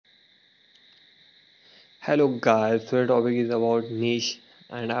Hello guys, so the topic is about niche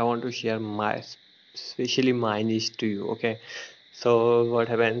and I want to share especially my niche to you. Okay, so what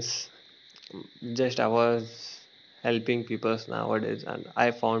happens? Just I was helping people nowadays and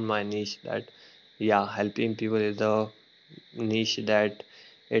I found my niche that yeah, helping people is the niche that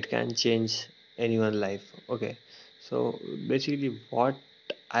it can change anyone's life. Okay, so basically what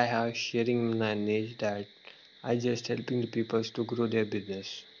I have sharing my niche that I just helping the people to grow their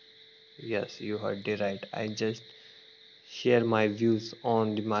business. Yes, you heard it right. I just share my views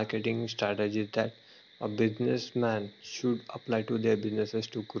on the marketing strategies that a businessman should apply to their businesses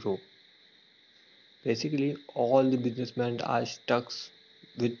to grow. Basically, all the businessmen are stuck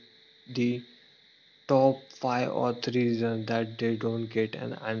with the top five or three reasons that they don't get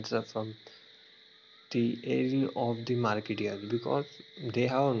an answer from the area of the marketeers because they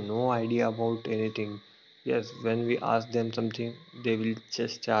have no idea about anything. Yes, when we ask them something, they will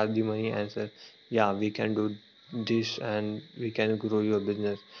just charge the money and say, yeah, we can do this and we can grow your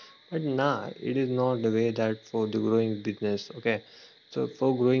business. But nah, it is not the way that for the growing business. Okay, so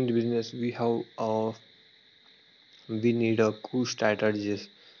for growing the business, we need a cool strategies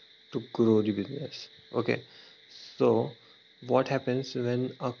to grow the business. Okay, so what happens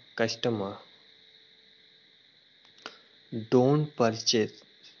when a customer don't purchase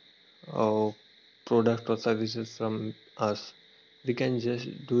uh, product or services from us, we can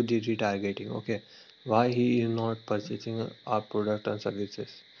just do the retargeting. Okay, why he is not purchasing our product and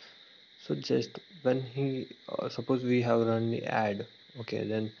services? So just when he suppose we have run the ad, okay,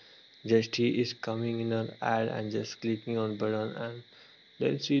 then just he is coming in an ad and just clicking on button and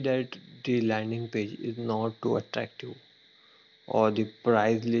then see that the landing page is not too attractive or the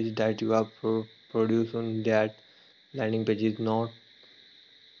price list that you have produced on that landing page is not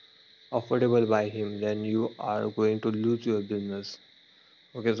affordable by him, then you are going to lose your business.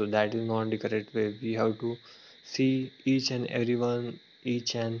 Okay, so that is not the correct way. We have to see each and everyone,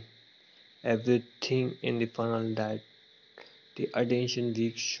 each and everything in the funnel that the attention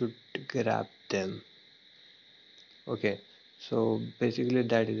we should grab them. Okay, so basically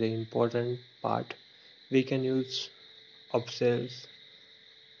that is the important part. We can use upsells,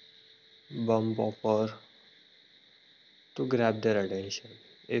 bump offer to grab their attention.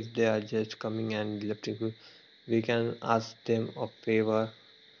 If they are just coming and lifting, we can ask them a favor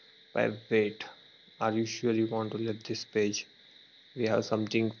by wait. Are you sure you want to leave this page? We have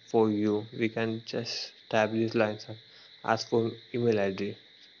something for you. We can just tap these lines and ask for email ID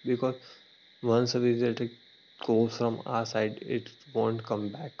because once a visitor goes from our side, it won't come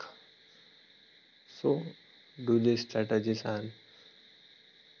back. So do these strategies and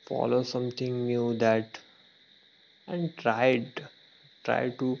follow something new that and try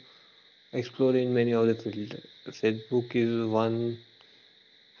to explore in many other fields. Facebook is one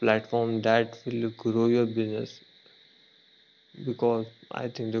platform that will grow your business because I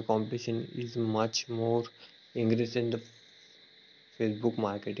think the competition is much more increased in the Facebook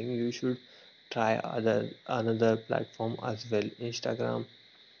marketing. You should try other another platform as well. Instagram,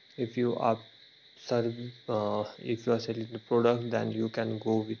 if you are if you are selling the product, then you can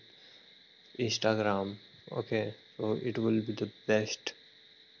go with Instagram. Okay, so it will be the best.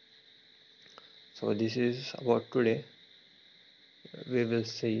 So this is about today. We will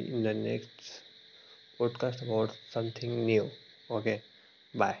see in the next podcast about something new. Okay,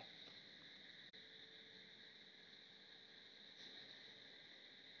 bye.